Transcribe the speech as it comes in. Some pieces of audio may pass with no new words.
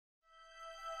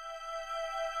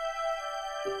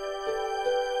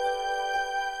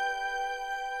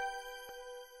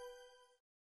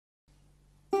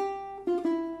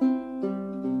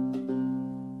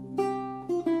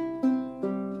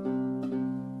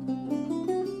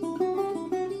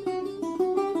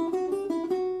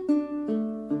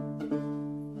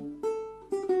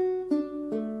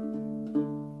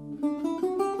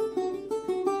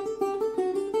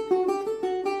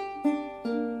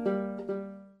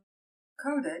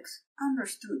Codex,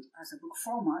 understood as a book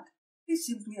format, is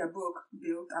simply a book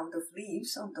built out of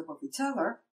leaves on top of each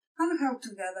other and held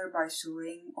together by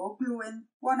sewing or gluing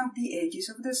one of the edges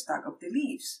of the stack of the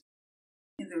leaves.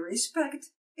 In this respect,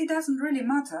 it doesn't really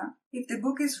matter if the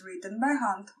book is written by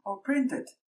hand or printed.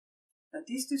 That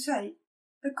is to say,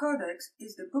 the Codex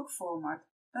is the book format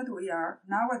that we are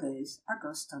nowadays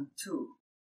accustomed to.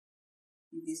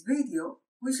 In this video,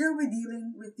 we shall be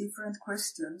dealing with different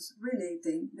questions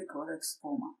relating the Codex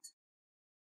format.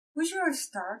 We shall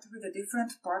start with the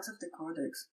different parts of the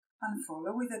Codex and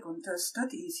follow with the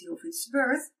contested issue of its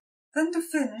birth, then to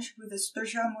finish with the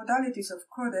special modalities of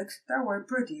Codex that were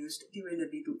produced during the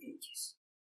Middle Ages.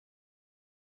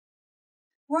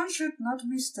 One should not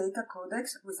mistake a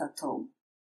Codex with a tome.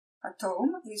 A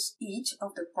tome is each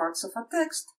of the parts of a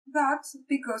text that,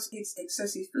 because its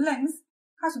excessive length,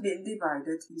 has been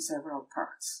divided in several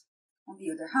parts. On the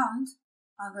other hand,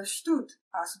 understood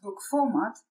as book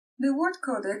format, the word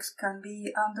codex can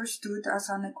be understood as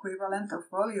an equivalent of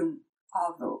volume,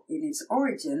 although in its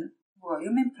origin,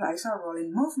 volume implies a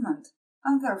rolling movement,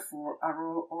 and therefore a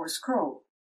roll or scroll.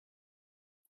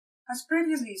 As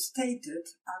previously stated,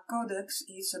 a codex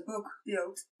is a book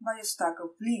built by a stack of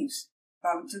leaves,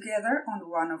 bound together on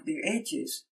one of their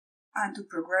edges, and to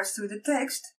progress through the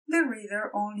text, the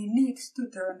reader only needs to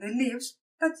turn the leaves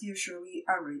that usually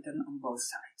are written on both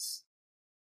sides.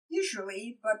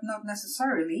 Usually, but not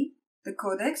necessarily, the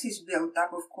codex is built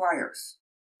up of quires,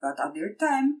 but at their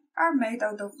time are made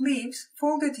out of leaves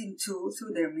folded in two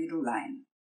through their middle line.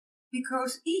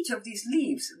 Because each of these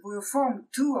leaves will form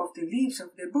two of the leaves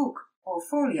of the book, or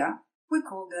folia, we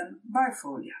call them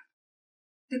bifolia.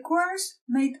 The quires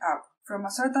made up from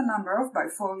a certain number of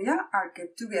bifolia are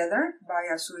kept together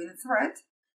by a sewing thread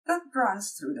that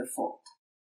runs through the fold.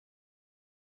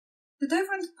 The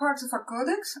different parts of a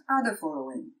codex are the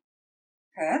following.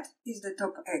 Head is the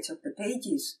top edge of the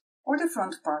pages, or the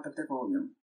front part of the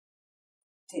volume.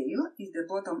 Tail is the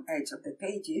bottom edge of the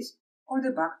pages, or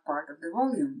the back part of the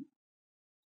volume.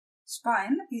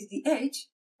 Spine is the edge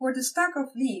where the stack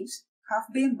of leaves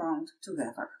have been bound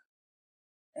together.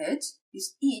 Edge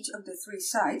is each of the three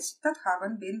sides that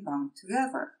haven't been bound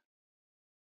together.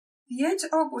 The edge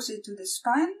opposite to the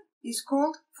spine is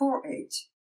called foredge.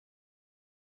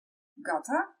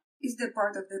 Gutter is the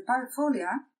part of the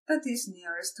bifolia that is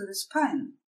nearest to the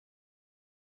spine.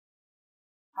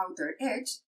 Outer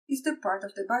edge is the part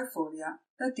of the bifolia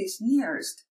that is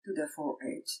nearest to the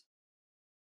foredge.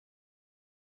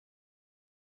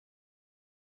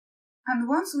 And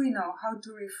once we know how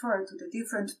to refer to the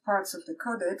different parts of the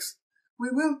codex, we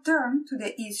will turn to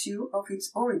the issue of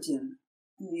its origin,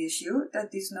 an issue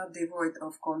that is not devoid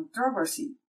of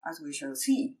controversy, as we shall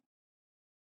see.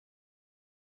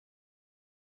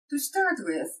 To start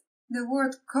with, the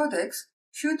word codex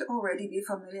should already be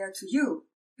familiar to you,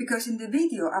 because in the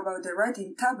video about the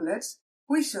writing tablets,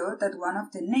 we saw that one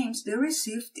of the names they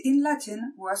received in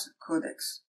Latin was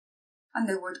codex. And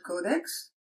the word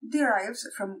codex derives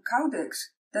from caudex,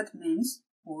 that means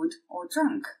wood or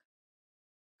trunk.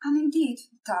 And indeed,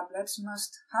 tablets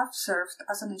must have served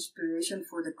as an inspiration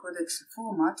for the codex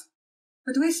format,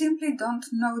 but we simply don't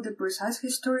know the precise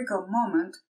historical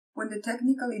moment when the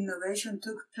technical innovation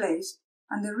took place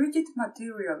and the rigid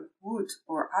material, wood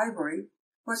or ivory,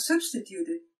 was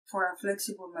substituted for a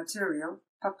flexible material,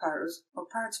 papyrus or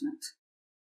parchment.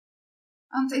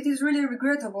 And it is really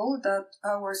regrettable that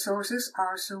our sources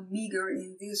are so meager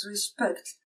in this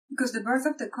respect, because the birth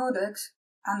of the Codex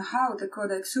and how the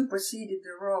Codex superseded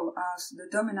the role as the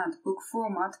dominant book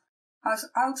format has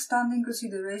outstanding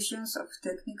considerations of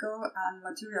technical and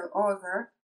material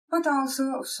order, but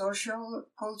also of social,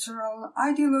 cultural,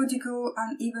 ideological,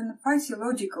 and even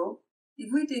physiological,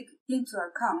 if we take into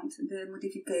account the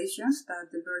modifications that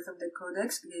the birth of the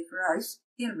Codex gave rise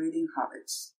in reading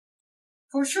habits.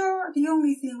 For sure, the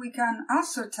only thing we can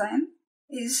ascertain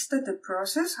is that the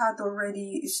process had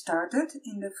already started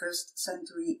in the 1st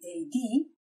century AD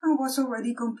and was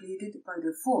already completed by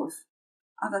the 4th,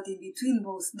 and that in between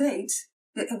both dates,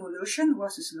 the evolution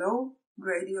was slow,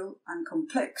 gradual, and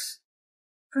complex.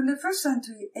 From the 1st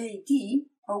century AD,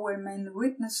 our main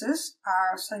witnesses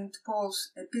are St.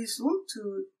 Paul's epistle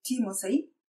to Timothy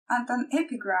and an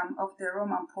epigram of the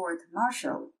Roman poet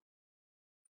Martial.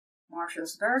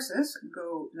 Martial's verses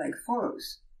go like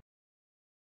follows.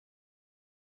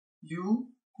 You,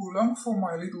 who long for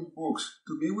my little books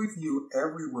to be with you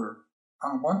everywhere,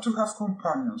 and want to have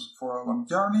companions for a long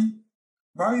journey,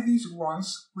 buy these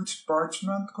ones which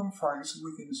parchment confines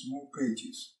within small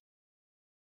pages.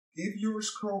 Give your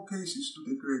scroll cases to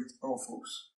the great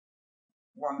authors.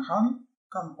 One hand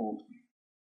can hold me.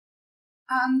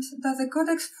 And that the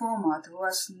Codex format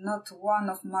was not one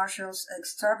of Marshall's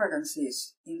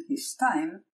extravagancies in his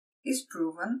time is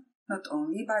proven not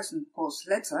only by St. Paul's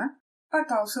letter,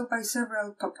 but also by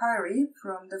several papyri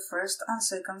from the 1st and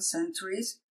 2nd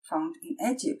centuries found in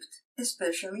Egypt,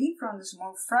 especially from the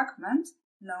small fragment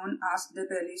known as the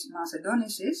Bellis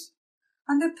Macedonicis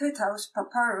and the Petaus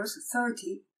Papyrus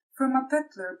 30 from a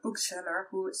Pettler bookseller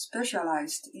who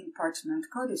specialized in parchment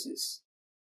codices.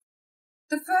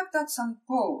 The fact that St.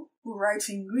 Paul, who writes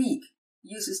in Greek,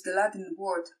 uses the Latin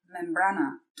word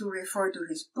membrana to refer to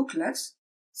his booklets,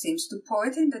 seems to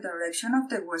point in the direction of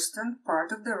the western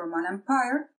part of the Roman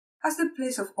Empire as the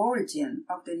place of origin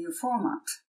of the new format.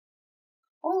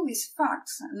 All these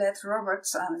facts led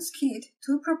Roberts and Skeet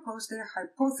to propose their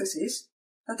hypothesis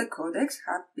that the Codex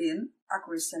had been a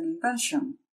Christian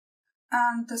invention.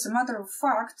 And as a matter of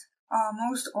fact,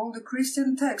 almost all the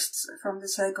Christian texts from the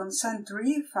 2nd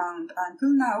century found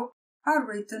until now are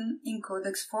written in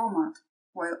Codex format,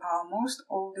 while almost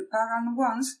all the pagan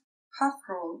ones have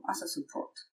rolled as a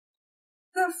support.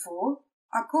 Therefore,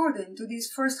 according to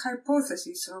this first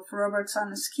hypothesis of Roberts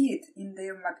and Skeet in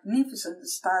their magnificent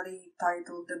study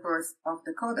titled The Birth of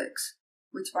the Codex,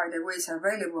 which by the way is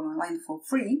available online for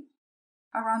free,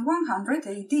 around 100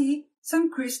 AD,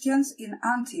 some Christians in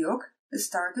Antioch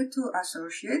started to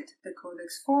associate the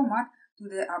Codex format to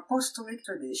the apostolic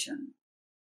tradition.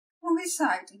 On his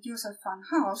side, Joseph van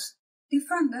Hals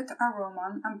defended a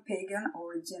Roman and pagan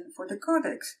origin for the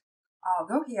Codex,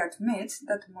 although he admits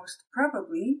that most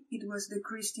probably it was the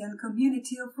Christian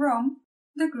community of Rome,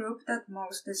 the group that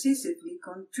most decisively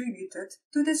contributed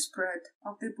to the spread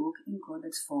of the book in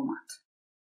Codex format.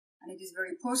 And it is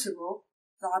very possible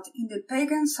that in the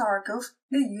pagan circles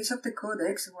the use of the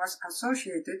Codex was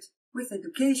associated with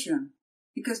education,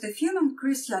 because the few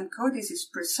non-Christian codices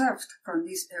preserved from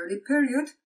this early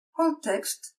period hold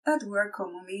texts that were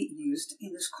commonly used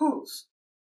in the schools.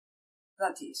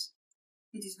 That is,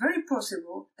 it is very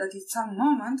possible that at some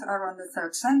moment around the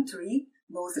 3rd century,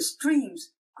 both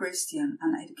streams, Christian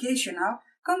and educational,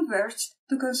 converged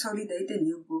to consolidate the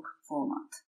new book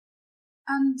format.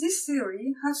 And this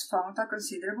theory has found a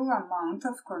considerable amount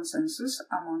of consensus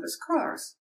among the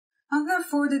scholars, and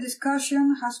therefore the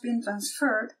discussion has been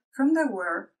transferred from the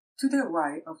where to the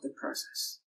why of the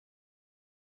process.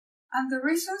 And the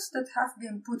reasons that have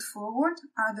been put forward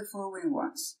are the following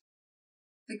ones.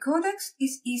 The Codex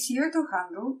is easier to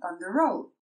handle than the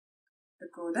roll. The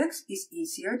Codex is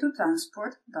easier to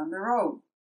transport than the roll.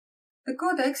 The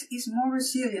Codex is more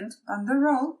resilient than the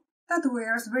roll that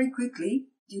wears very quickly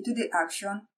due to the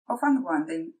action of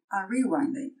unwinding and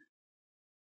rewinding.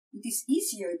 It is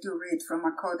easier to read from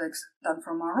a Codex than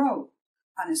from a roll,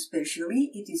 and especially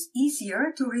it is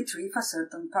easier to retrieve a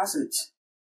certain passage.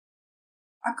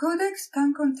 A Codex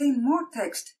can contain more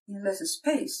text in less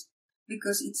space,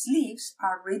 because its leaves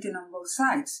are written on both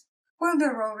sides, while the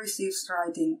roll receives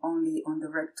writing only on the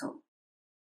rectal.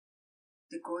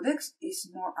 The Codex is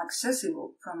more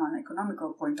accessible from an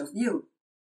economical point of view.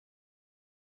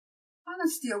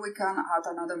 And still we can add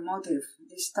another motive,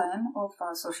 this time of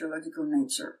a sociological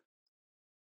nature.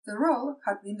 The roll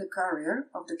had been the carrier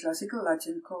of the classical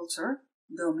Latin culture,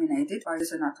 dominated by the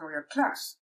senatorial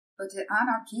class, but the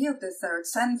anarchy of the 3rd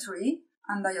century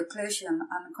and Diocletian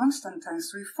and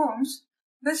Constantine's reforms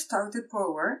bestowed the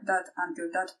power that until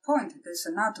that point the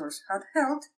senators had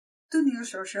held to new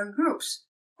social groups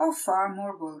of far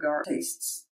more vulgar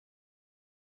tastes.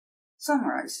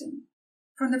 Summarizing,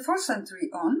 from the 4th century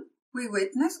on, we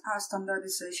witness a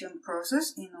standardization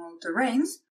process in all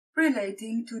terrains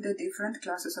relating to the different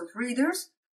classes of readers,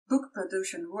 book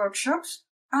production workshops,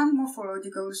 and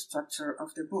morphological structure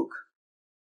of the book.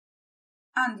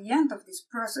 And the end of this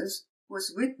process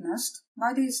was witnessed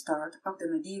by the start of the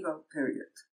medieval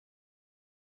period.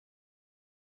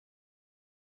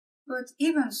 But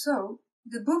even so,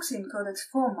 the books in Codex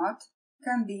format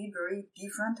can be very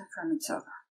different from each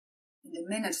other. In the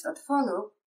minutes that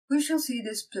follow, we shall see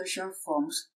the special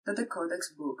forms that the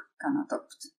Codex book can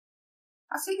adopt.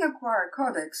 A single-quire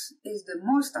codex is the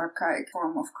most archaic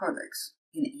form of codex.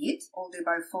 In it, all the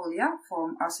bifolia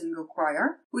form a single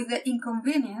quire, with the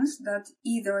inconvenience that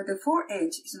either the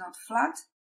foredge is not flat,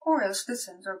 or else the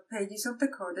central pages of the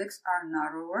codex are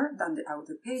narrower than the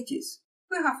outer pages.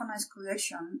 We have a nice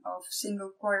collection of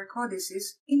single-quire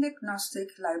codices in the Gnostic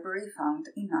library found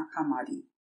in Nag Hammadi.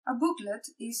 A booklet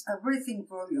is a breathing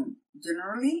volume,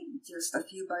 generally just a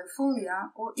few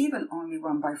bifolia or even only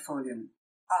one bifolium.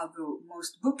 Although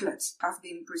most booklets have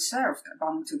been preserved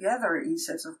bound together in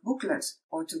sets of booklets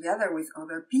or together with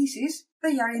other pieces,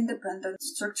 they are independent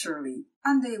structurally,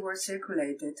 and they were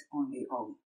circulated on their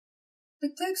own. The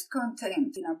text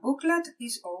contained in a booklet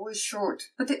is always short,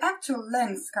 but the actual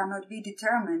length cannot be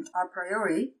determined a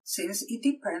priori since it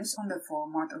depends on the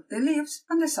format of the leaves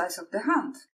and the size of the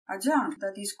hand. A genre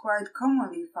that is quite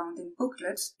commonly found in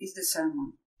booklets is the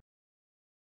sermon.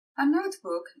 A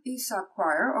notebook is a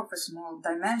quire of small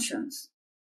dimensions.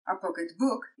 A pocket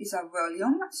book is a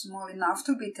volume small enough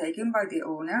to be taken by the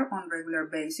owner on regular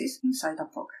basis inside a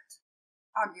pocket.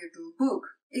 A girdle book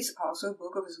is also a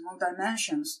book of small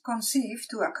dimensions, conceived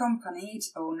to accompany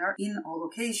its owner in all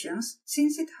occasions,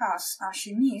 since it has a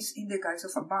chemise in the guise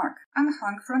of a bag, and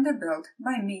hung from the belt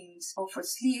by means of a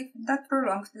sleeve that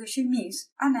prolonged the chemise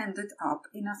and ended up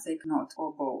in a thick knot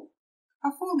or bow.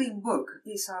 A folding book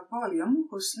is a volume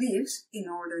whose leaves, in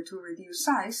order to reduce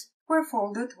size, were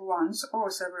folded once or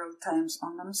several times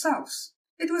on themselves.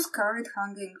 It was carried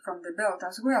hanging from the belt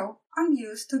as well, and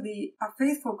used to be a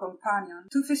faithful companion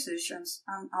to physicians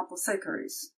and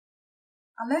apothecaries.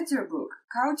 A ledger book,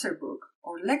 coucher book,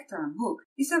 or lectern book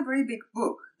is a very big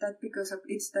book that, because of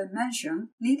its dimension,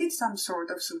 needed some sort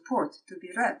of support to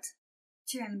be read.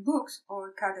 Chain books,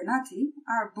 or cadenati,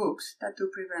 are books that, to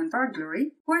prevent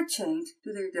burglary, were chained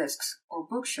to their desks or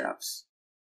bookshelves.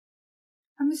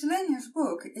 A miscellaneous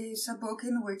book is a book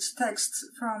in which texts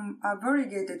from a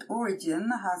variegated origin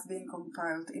have been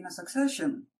compiled in a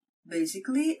succession.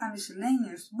 Basically, a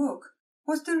miscellaneous book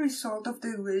was the result of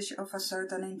the wish of a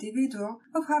certain individual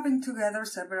of having together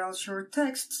several short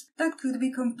texts that could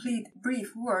be complete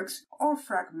brief works or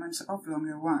fragments of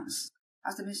longer ones.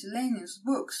 As the miscellaneous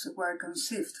books were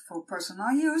conceived for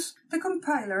personal use, the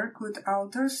compiler could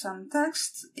alter some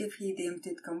texts if he deemed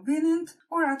it convenient,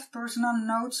 or add personal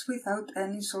notes without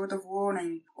any sort of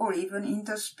warning, or even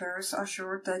intersperse a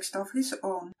short text of his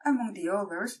own among the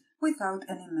others without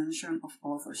any mention of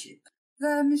authorship.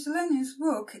 The miscellaneous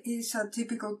book is a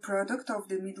typical product of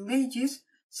the Middle Ages,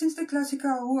 since the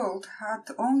classical world had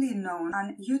only known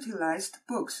and utilized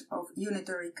books of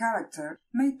unitary character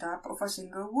made up of a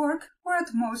single work, or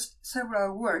at most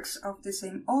several works of the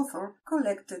same author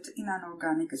collected in an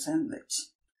organic assemblage.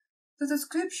 The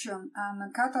description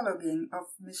and cataloging of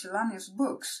miscellaneous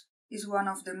books is one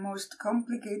of the most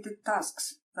complicated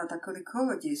tasks that a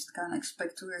codicologist can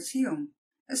expect to assume,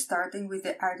 starting with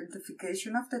the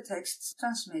identification of the texts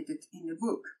transmitted in the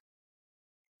book.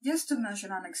 Just to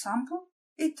mention an example,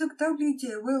 it took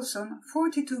W.J. Wilson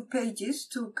 42 pages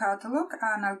to catalogue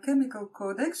an alchemical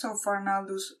codex of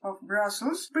Arnaldus of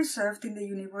Brussels, preserved in the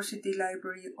University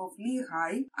Library of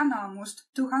Lehigh, and almost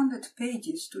 200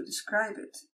 pages to describe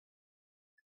it.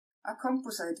 A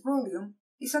composite volume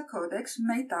is a codex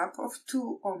made up of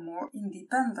two or more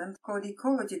independent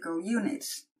codicological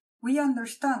units. We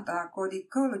understand a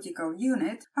codicological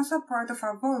unit as a part of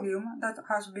a volume that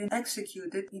has been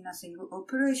executed in a single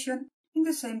operation in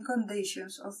the same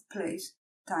conditions of place,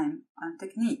 time, and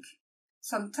technique.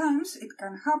 Sometimes it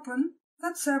can happen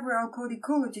that several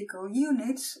codicological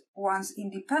units, once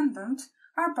independent,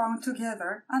 are bound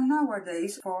together and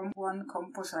nowadays form one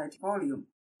composite volume.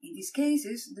 In these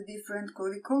cases, the different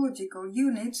codicological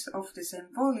units of the same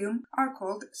volume are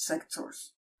called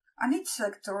sectors, and each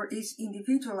sector is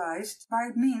individualized by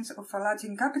means of a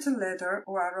Latin capital letter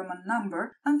or a Roman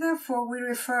number, and therefore we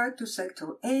refer to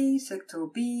sector A, sector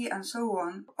B, and so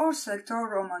on, or sector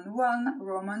Roman 1,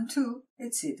 Roman 2,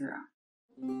 etc.